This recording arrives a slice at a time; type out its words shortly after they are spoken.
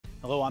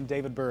Hello, I'm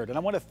David Byrd, and I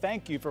want to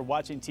thank you for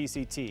watching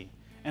TCT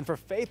and for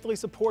faithfully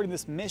supporting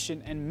this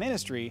mission and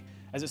ministry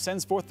as it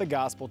sends forth the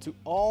gospel to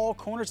all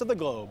corners of the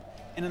globe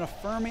in an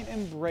affirming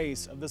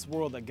embrace of this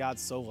world that God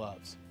so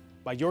loves.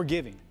 By your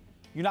giving,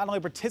 you not only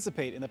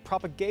participate in the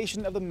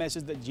propagation of the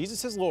message that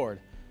Jesus is Lord,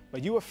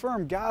 but you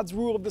affirm God's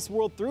rule of this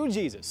world through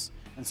Jesus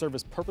and serve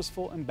as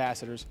purposeful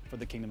ambassadors for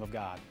the kingdom of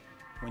God.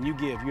 When you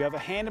give, you have a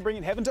hand in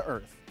bringing heaven to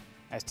earth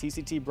as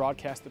TCT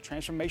broadcasts the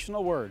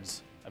transformational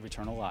words of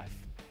eternal life.